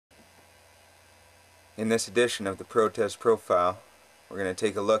In this edition of the Protest Profile, we're going to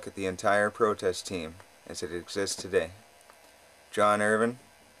take a look at the entire protest team as it exists today. John Irvin,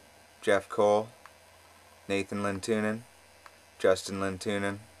 Jeff Cole, Nathan Lintunen, Justin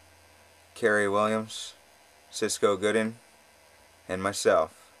Lintunen, Carrie Williams, Cisco Gooden, and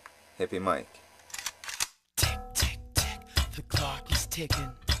myself, Hippie Mike. Tick, tick, tick, the clock is ticking.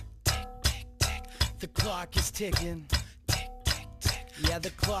 Tick, tick, tick, the clock is ticking. Tick, tick, tick, yeah,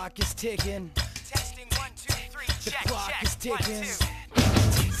 the clock is ticking. Testing 1, 2, 3, The check, clock check, is ticking. 1,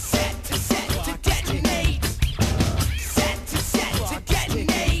 2. Set to Set to detonate. Set to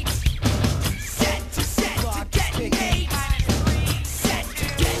detonate. Set to detonate. Set to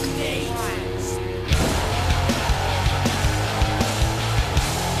detonate.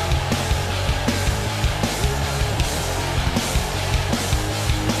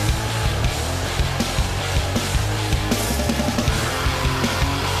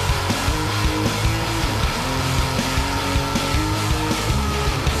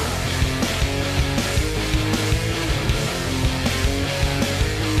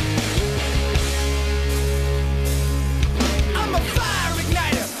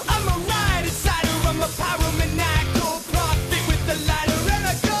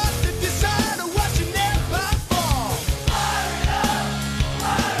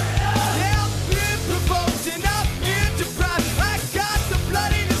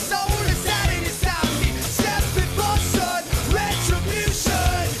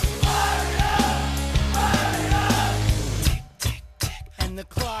 the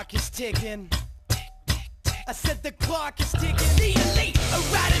clock is ticking. I said the clock is ticking. The elite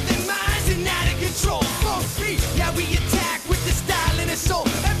are out of their minds and out of control. For free, yeah, we attack with the style and the soul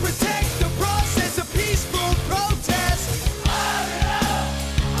and protect the process of peaceful protest.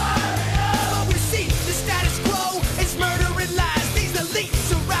 But we see the status quo is murder and lies. These elites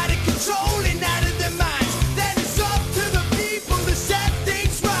are out of control and out of their minds. Then it's up to the people to set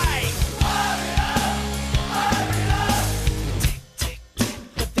things right.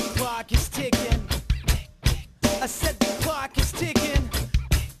 But the clock is ticking. I said the clock is ticking.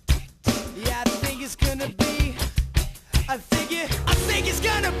 Yeah, I think it's gonna be. I think it's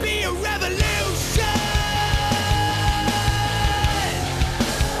gonna be a revolution.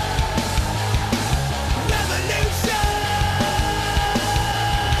 Revolution.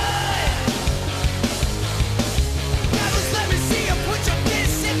 Rebels, let me see you put your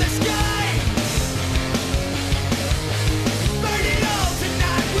fists in the sky. Burn it all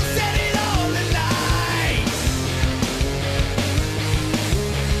tonight. We'll set it all alight.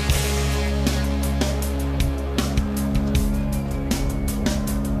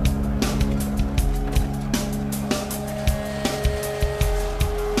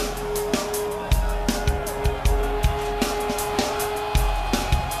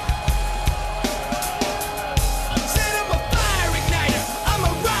 Said I'm a fire igniter, I'm a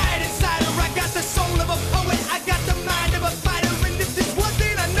riot insider. I got the soul of a poet, I got the mind of a fighter. And if there's one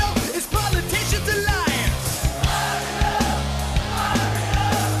thing I know, it's politicians are liars.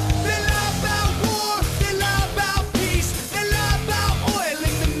 They lie about war, they lie about peace, they lie about oil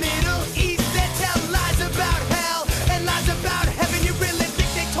in the Middle East. They tell lies about hell and lies about heaven. You really think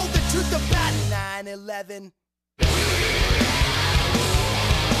they told the truth about 9/11?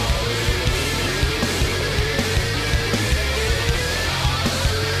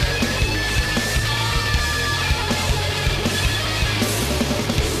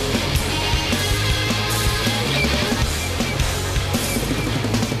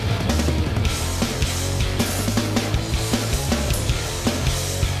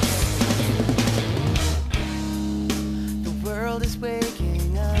 The world is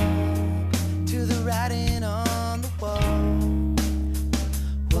waking up to the writing on the wall.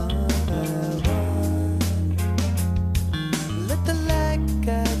 One by one, let the light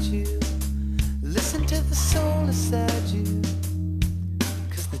guide you. Listen to the soul inside you.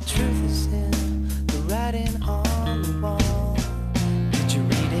 'Cause the truth is in the writing on the wall. Did you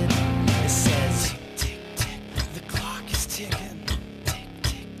read it? It says, tick, tick, the clock is ticking. Tick,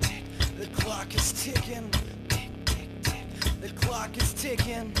 tick, tick, the clock is ticking. The clock is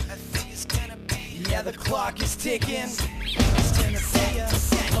ticking. I think it's gonna be. Yeah, the clock is ticking.